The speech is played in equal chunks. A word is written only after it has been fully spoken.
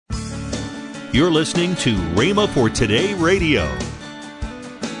You're listening to Rhema for Today Radio.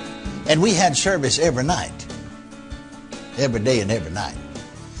 And we had service every night. Every day and every night,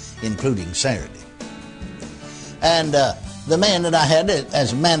 including Saturday. And the man that I had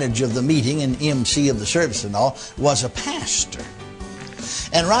as manager of the meeting and MC of the service and all was a pastor.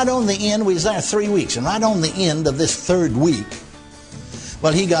 And right on the end, we was there 3 weeks, and right on the end of this third week,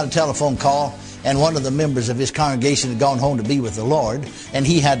 well, he got a telephone call, and one of the members of his congregation had gone home to be with the Lord, and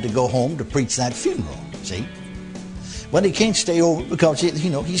he had to go home to preach that funeral, see? But he can't stay over because,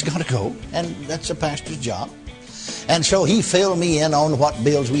 he's got to go, and that's a pastor's job. And so he filled me in on what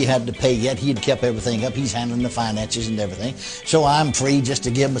bills we had to pay yet. He had kept everything up. He's handling the finances and everything. So I'm free just to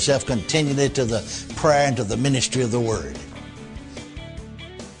give myself continually to the prayer and to the ministry of the Word.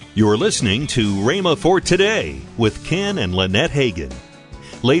 You're listening to Rhema for Today with Ken and Lynette Hagin.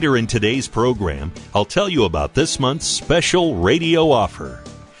 Later in today's program, I'll tell you about this month's special radio offer.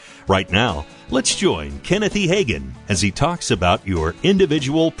 Right now, let's join Kenneth E. Hagin as he talks about your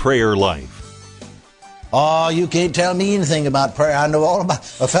individual prayer life. Oh, you can't tell me anything about prayer. I know all about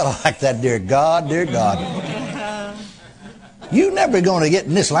a fellow like that, dear God, dear God. You're never going to get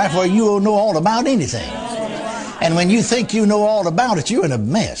in this life where you will know all about anything. And when you think you know all about it, you're in a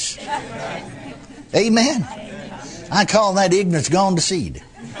mess. Amen. I call that ignorance gone to seed.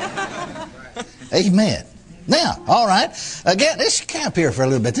 Amen. Now, all right. Again, let's camp here for a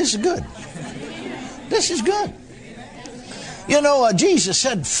little bit. This is good. This is good. Jesus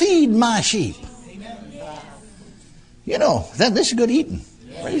said, feed my sheep. This is good eating.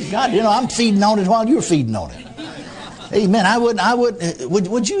 Praise God. I'm feeding on it while you're feeding on it. Amen.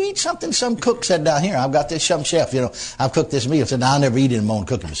 Would you eat something? Some cook said down here, I've got this, some chef, I've cooked this meal. Said, I'll never eat it in my own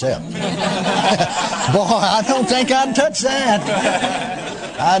cooking myself. Boy, I don't think I'd touch that.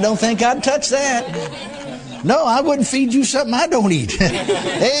 I don't think I'd touch that. No, I wouldn't feed you something I don't eat.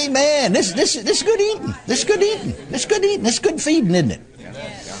 Amen. This is good eating. This is good eating. This is good eating. This is good feeding, isn't it?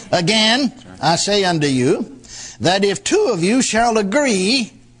 Again, I say unto you, that if two of you shall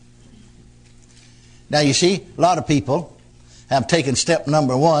agree. Now you see, a lot of people have taken step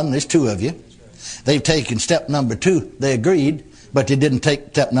number one. There's two of you. They've taken step number two. They agreed, but they didn't take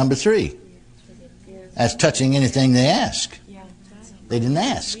step number three. As touching anything they ask. They didn't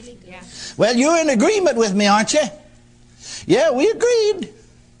ask. Well, you're in agreement with me, aren't you? Yeah, we agreed.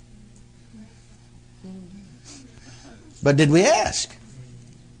 But did we ask?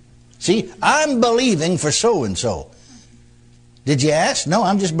 See, I'm believing for so-and-so. Did you ask? No,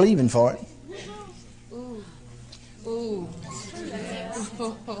 I'm just believing for it.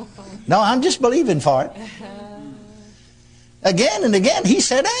 No, I'm just believing for it. Again and again, he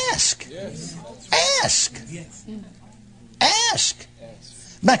said, ask. Ask. Ask.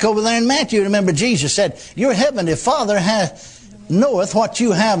 Back over there in Matthew, remember Jesus said, your heavenly Father knoweth what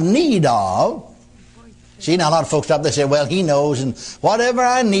you have need of. See, now a lot of folks stop there and say, well, he knows, and whatever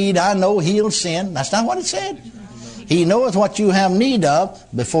I need, I know he'll send. That's not what it said. He knoweth what you have need of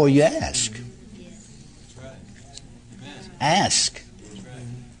before you ask. Ask.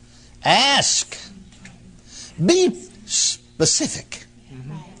 Ask. Be specific.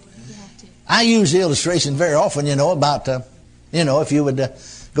 I use the illustration very often, about, if you would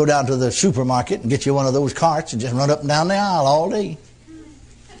go down to the supermarket and get you one of those carts and just run up and down the aisle all day.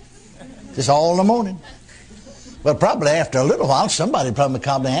 Just all in the morning. Well, probably after a little while, somebody probably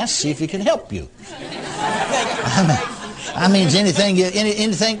come and ask, see if he can help you. I mean, is anything,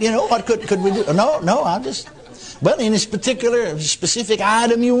 what could we do? No, I just, any particular specific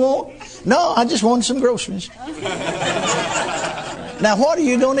item you want? No, I just want some groceries. Now, what are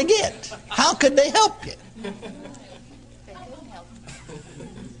you going to get? How could they help you?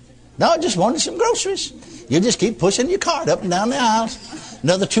 No, I just wanted some groceries. You just keep pushing your cart up and down the aisles.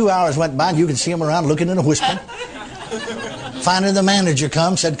 Another 2 hours went by and you could see them around looking and whispering. Finally the manager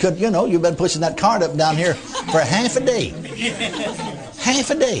comes, said, you've been pushing that cart up and down here for half a day.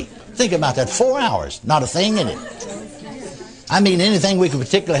 Half a day. Think about that, 4 hours, not a thing in it. I mean, anything we could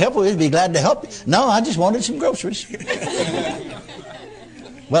particularly help with, we'd be glad to help you. No, I just wanted some groceries.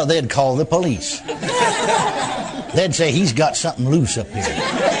 Well, they'd call the police. They'd say, he's got something loose up here.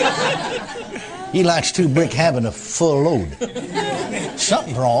 He likes 2 brick having a full load.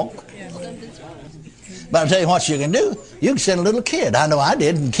 Something's wrong. But I'll tell you what you can do. You can send a little kid. I know I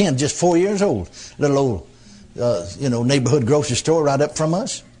did. And Ken's just 4 years old. Little old, neighborhood grocery store right up from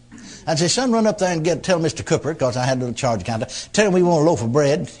us. I'd say, son, run up there and tell Mr. Cooper, because I had a little charge counter. Tell him we want a loaf of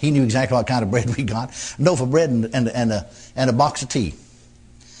bread. He knew exactly what kind of bread we got. A loaf of bread and a box of tea.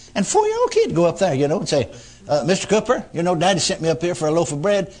 And 4-year-old kid go up there, and say, Mr. Cooper, Daddy sent me up here for a loaf of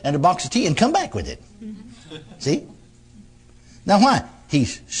bread and a box of tea, and come back with it. See? Now why?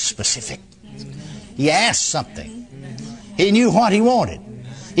 He's specific. He asked something. He knew what he wanted.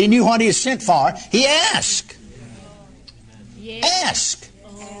 He knew what he was sent for. He asked. Ask.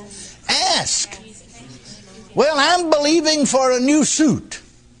 Ask. Well, I'm believing for a new suit.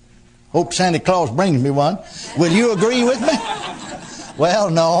 Hope Santa Claus brings me one. Will you agree with me? Well,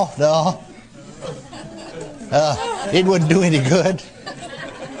 no. It wouldn't do any good.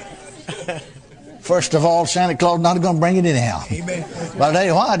 First of all, Santa Claus is not going to bring it anyhow. Amen. But I'll tell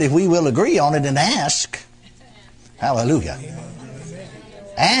you what, if we will agree on it and ask, hallelujah.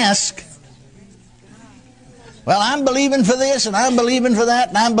 Ask. Well, I'm believing for this, and I'm believing for that,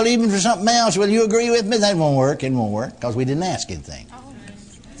 and I'm believing for something else. Will you agree with me? That won't work. It won't work because we didn't ask anything.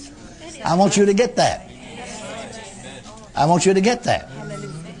 I want you to get that. I want you to get that.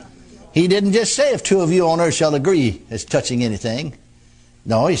 He didn't just say if two of you on earth shall agree as touching anything.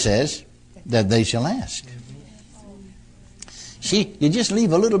 No, he says that they shall ask. See, you just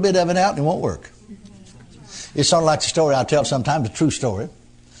leave a little bit of it out and it won't work. It's sort of like the story I tell sometimes, a true story.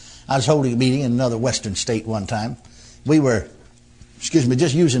 I was holding a meeting in another western state one time. We were,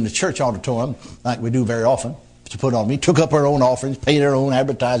 just using the church auditorium like we do very often to put on me. Took up our own offerings, paid our own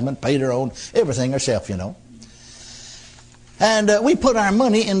advertisement, paid our own everything ourselves, you know. And we put our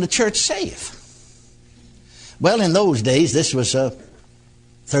money in the church safe. Well, in those days, this was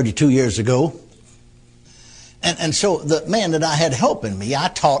 32 years ago. And so the man that I had helping me, I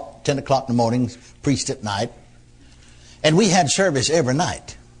taught 10 o'clock in the morning, preached at night. And we had service every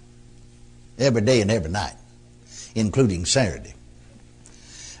night. Every day and every night, including Saturday.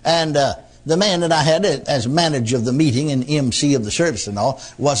 And the man that I had as manager of the meeting and MC of the service and all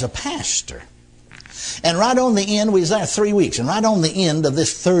was a pastor. And right on the end, we was there 3 weeks, and right on the end of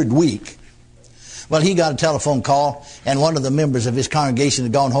this third week, well, he got a telephone call, and one of the members of his congregation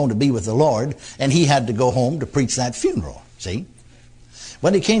had gone home to be with the Lord, and he had to go home to preach that funeral, see?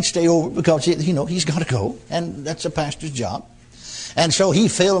 Well, he can't stay over because, he's got to go, and that's a pastor's job. And so he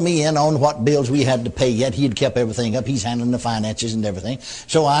filled me in on what bills we had to pay yet. He had kept everything up. He's handling the finances and everything.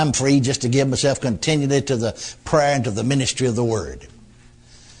 So I'm free just to give myself continually to the prayer and to the ministry of the Word.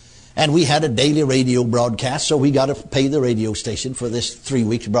 And we had a daily radio broadcast, so we got to pay the radio station for this 3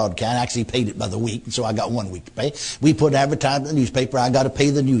 weeks broadcast. I actually paid it by the week, and so I got 1 week to pay. We put advertisement in the newspaper. I got to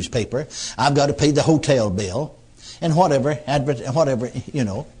pay the newspaper. I've got to pay the hotel bill and whatever, you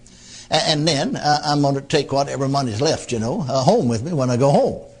know. And then I'm going to take whatever money's left, home with me when I go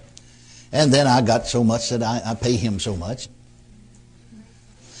home. And then I got so much that I pay him so much.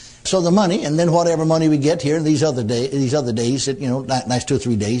 So the money, and then whatever money we get here these other days, that, nice 2 or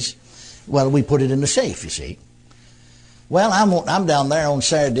 3 days, well, we put it in the safe, you see. Well, I'm down there on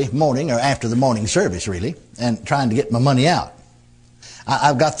Saturday morning, or after the morning service, really, and trying to get my money out.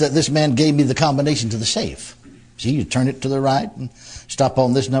 I've got this man gave me the combination to the safe. See, you turn it to the right and stop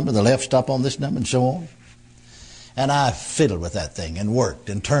on this number, the left stop on this number, and so on. And I fiddled with that thing and worked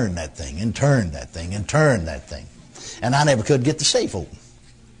and turned that thing and turned that thing and turned that thing. And I never could get the safe open.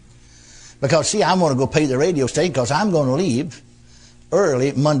 Because, see, I'm going to go pay the radio station because I'm going to leave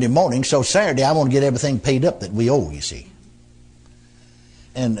early Monday morning. So Saturday I want to get everything paid up that we owe, you see.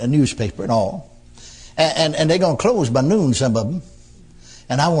 And a newspaper and all. And they're going to close by noon, some of them.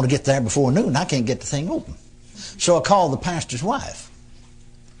 And I want to get there before noon. I can't get the thing open. So I called the pastor's wife.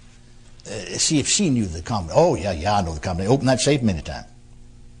 See if she knew the combination. Oh, yeah, I know the combination. Open that safe many times.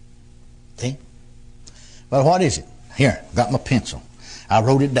 See? Well, what is it? Here, got my pencil. I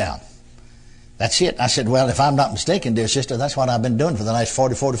wrote it down. That's it. I said, well, if I'm not mistaken, dear sister, that's what I've been doing for the last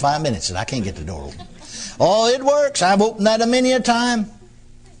 40, 45 minutes, and I can't get the door open. Oh, it works. I've opened that many a time.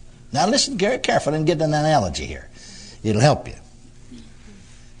 Now listen very carefully and get an analogy here. It'll help you.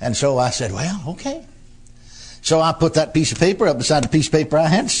 And so I said, well, okay. So I put that piece of paper up beside the piece of paper I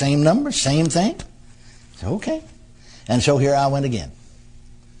had, same number, same thing. So, okay. And so here I went again.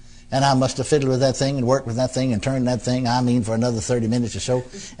 And I must have fiddled with that thing and worked with that thing and turned that thing, for another 30 minutes or so.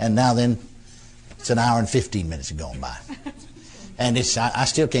 And now then, it's an hour and 15 minutes have gone by. And I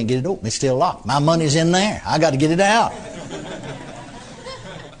still can't get it open. It's still locked. My money's in there. I got to get it out.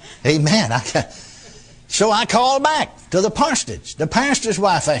 Amen. So I called back to the parsonage. The pastor's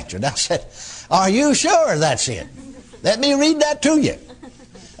wife answered. I said, are you sure that's it? Let me read that to you.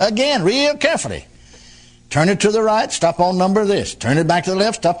 Again, real carefully. Turn it to the right, stop on number this. Turn it back to the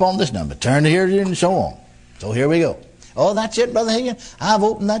left, stop on this number. Turn here and so on. So here we go. Oh, that's it, Brother Hagin? I've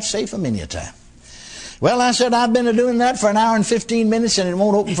opened that safe a many a time. Well, I said, I've been doing that for an hour and 15 minutes and it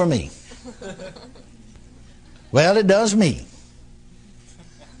won't open for me. Well, it does me.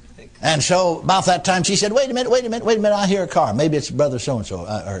 And so about that time she said, wait a minute, I hear a car. Maybe it's brother so-and-so,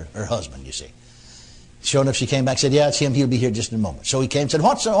 or her husband, you see. Sure enough, she came back and said, yeah, it's him. He'll be here just in a moment. So he came and said,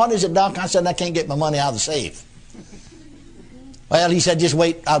 what is it, Doc? I said, I can't get my money out of the safe. Well, he said, just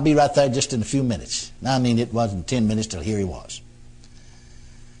wait. I'll be right there just in a few minutes. Now, I mean, it wasn't 10 minutes till here he was.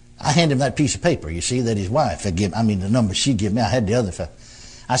 I handed him that piece of paper, you see, that his wife had given. I mean, the number she gave me, I had the other.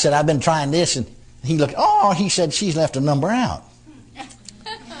 I said, I've been trying this. And he looked, he said, she's left a number out.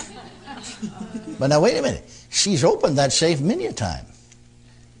 But now, wait a minute. She's opened that safe many a time.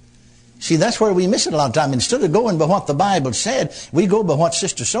 See, that's where we miss it a lot of time. Instead of going by what the Bible said, we go by what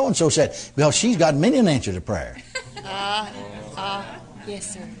Sister So-and-so said. Well, she's got many an answer to prayer.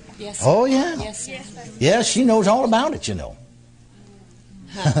 Yes, sir. Yes, sir. Oh, yeah. Yes, sir. Yes, she knows all about it, you know.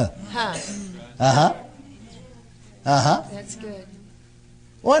 That's good.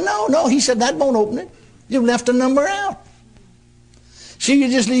 Well, no. He said, that won't open it. You've left a number out. See, you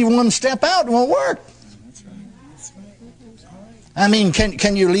just leave one step out, it won't work. I mean,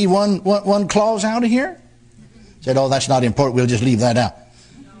 can you leave one clause out of here? Said, that's not important. We'll just leave that out.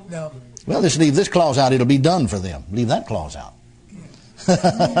 No. Well, just leave this clause out. It'll be done for them. Leave that clause out.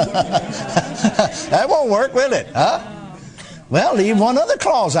 That won't work, will it? Huh? Well, leave one other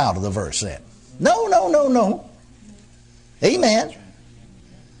clause out of the verse then. No. Amen.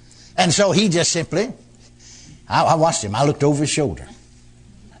 And so he just simply, I watched him. I looked over his shoulder.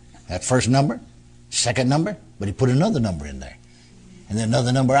 That first number, second number, but he put another number in there. And then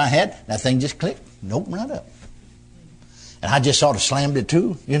another number I had, that thing just clicked and opened right up. And I just sort of slammed it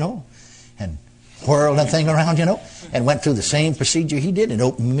to, and whirled that thing around, and went through the same procedure he did and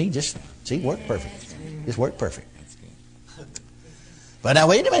opened me. Worked perfect. Just worked perfect. But now,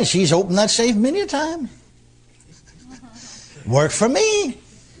 wait a minute. She's opened that safe many a time. Worked for me.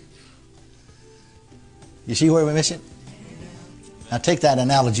 You see where we miss it? Now take that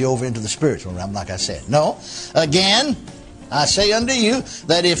analogy over into the spiritual realm, like I said. No. Again, I say unto you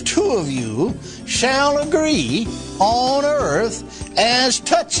that if two of you shall agree on earth as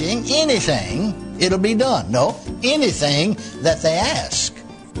touching anything, it'll be done. No, anything that they ask.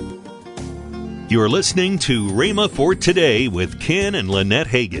 You're listening to Rhema for Today with Ken and Lynette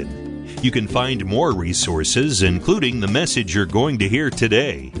Hagin. You can find more resources, including the message you're going to hear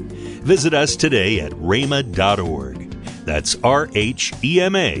today. Visit us today at rhema.org. That's RHEMA.org.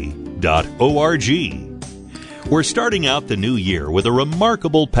 We're starting out the new year with a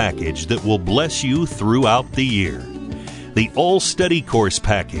remarkable package that will bless you throughout the year. The All Study Course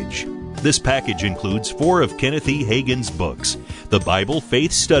Package. This package includes 4 of Kenneth E. Hagin's books: the Bible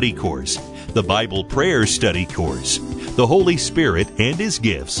Faith Study Course, the Bible Prayer Study Course, the Holy Spirit and His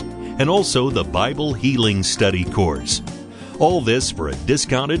Gifts, and also the Bible Healing Study Course. All this for a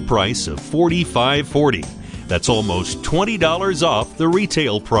discounted price of $45.40. That's almost $20 off the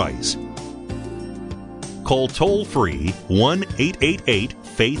retail price. Call toll-free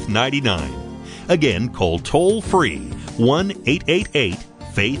 1-888-FAITH-99. Again, call toll-free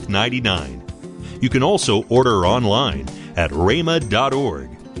 1-888-FAITH-99. You can also order online at rhema.org.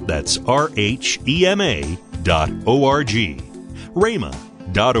 That's RHEMA.org.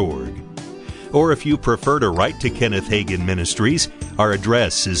 rhema.org. Or if you prefer to write to Kenneth Hagin Ministries, our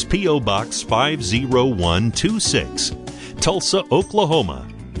address is P.O. Box 50126, Tulsa, Oklahoma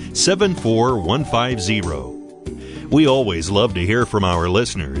 74150. We always love to hear from our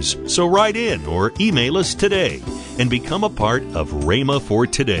listeners, so write in or email us today and become a part of Rhema for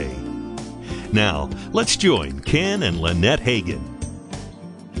Today. Now, let's join Ken and Lynette Hagin.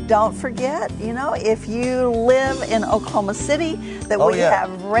 Don't forget, if you live in Oklahoma City, that we have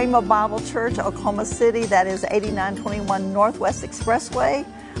Rhema Bible Church, Oklahoma City. That is 8921 Northwest Expressway,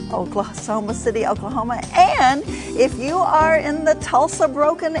 Oklahoma City, Oklahoma. And if you are in the Tulsa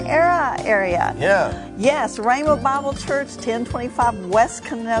Broken Arrow area, yes, Rhema Bible Church, 1025 West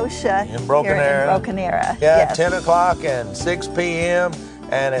Kenosha, in Broken Arrow. Yes. 10 o'clock and 6 p.m.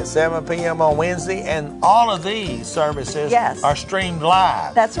 and at 7 p.m. on Wednesday. And all of these services are streamed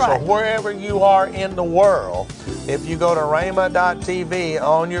live. That's right. So wherever you are in the world, if you go to rhema.tv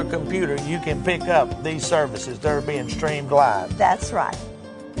on your computer, you can pick up these services. They're being streamed live. That's right.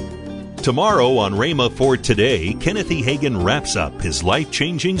 Tomorrow on Rhema for Today, Kenneth E. Hagin wraps up his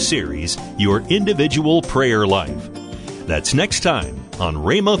life-changing series, Your Individual Prayer Life. That's next time on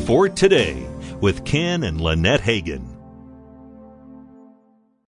Rhema for Today with Ken and Lynette Hagin.